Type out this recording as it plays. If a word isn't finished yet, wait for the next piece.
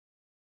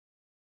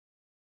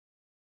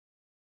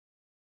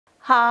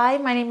Hi,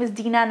 my name is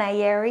Dina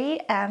Nayeri,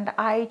 and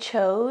I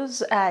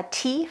chose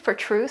T for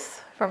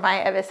truth for my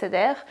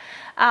Abécédaire.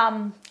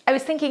 I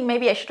was thinking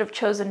maybe I should have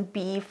chosen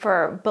B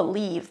for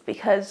believe,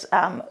 because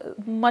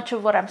much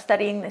of what I'm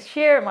studying this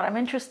year and what I'm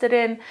interested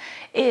in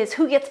is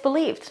who gets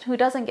believed, who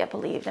doesn't get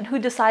believed, and who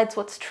decides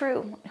what's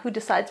true, who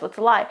decides what's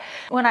a lie.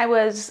 When I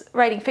was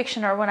writing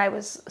fiction, or when I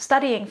was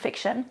studying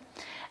fiction,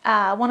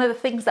 one of the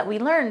things that we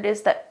learned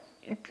is that,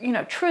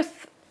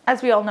 truth,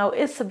 as we all know,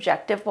 is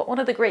subjective, but one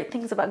of the great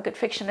things about good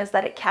fiction is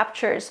that it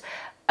captures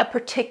a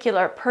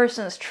particular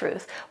person's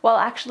truth while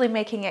actually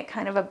making it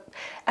kind of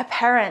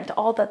apparent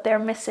all that they're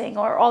missing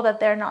or all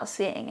that they're not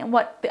seeing, and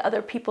what the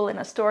other people in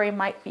a story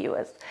might view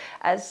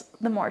as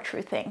the more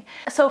true thing.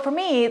 So for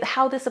me,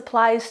 how this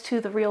applies to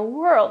the real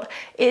world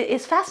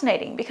is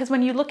fascinating, because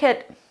when you look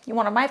at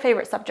one of my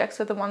favorite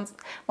subjects, or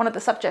one of the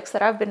subjects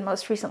that I've been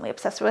most recently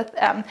obsessed with,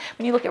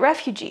 when you look at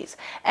refugees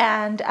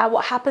and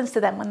what happens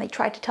to them when they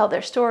try to tell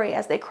their story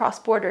as they cross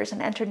borders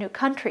and enter new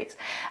countries,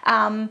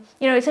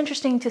 it's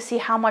interesting to see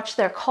how much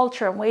their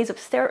culture and ways of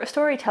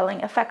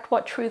storytelling affect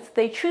what truth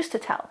they choose to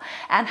tell,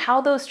 and how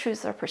those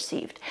truths are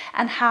perceived,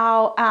 and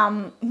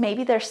how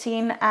maybe they're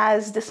seen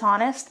as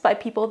dishonest by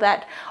people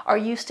that are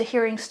used to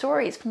hearing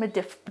stories from a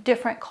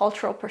different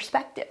cultural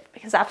perspective,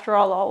 because after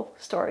all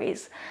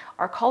stories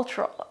are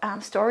cultural.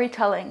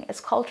 Storytelling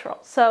is cultural.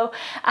 So,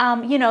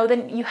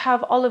 then you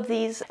have all of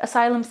these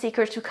asylum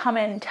seekers who come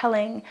in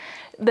telling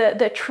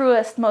the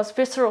truest, most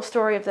visceral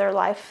story of their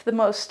life, the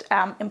most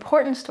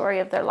important story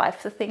of their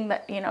life, the thing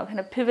that, kind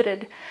of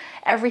pivoted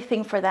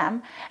everything for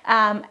them.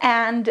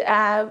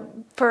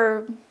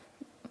 For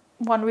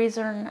one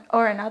reason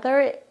or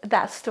another,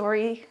 that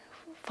story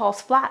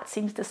falls flat,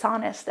 seems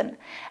dishonest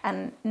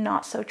and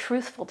not so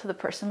truthful to the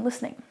person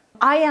listening.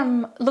 I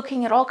am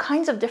looking at all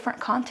kinds of different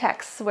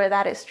contexts where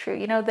that is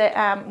true.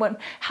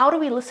 How do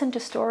we listen to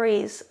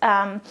stories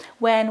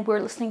when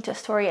we're listening to a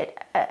story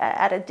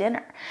at a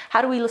dinner?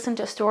 How do we listen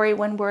to a story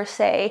when we're,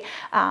 say,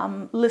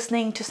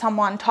 listening to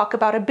someone talk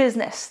about a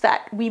business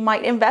that we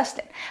might invest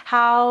in?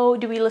 How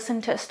do we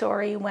listen to a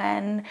story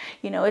when,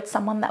 it's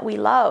someone that we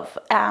love?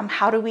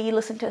 How do we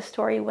listen to a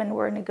story when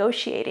we're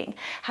negotiating?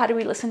 How do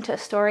we listen to a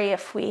story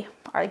if we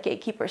are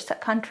gatekeepers to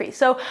country?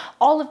 So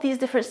all of these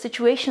different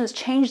situations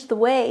change the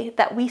way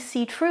that we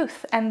see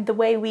truth and the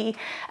way we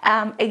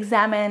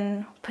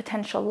examine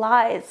potential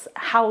lies,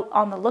 how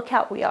on the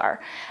lookout we are.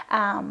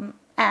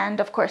 And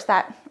of course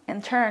that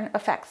in turn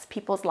affects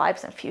people's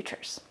lives and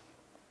futures.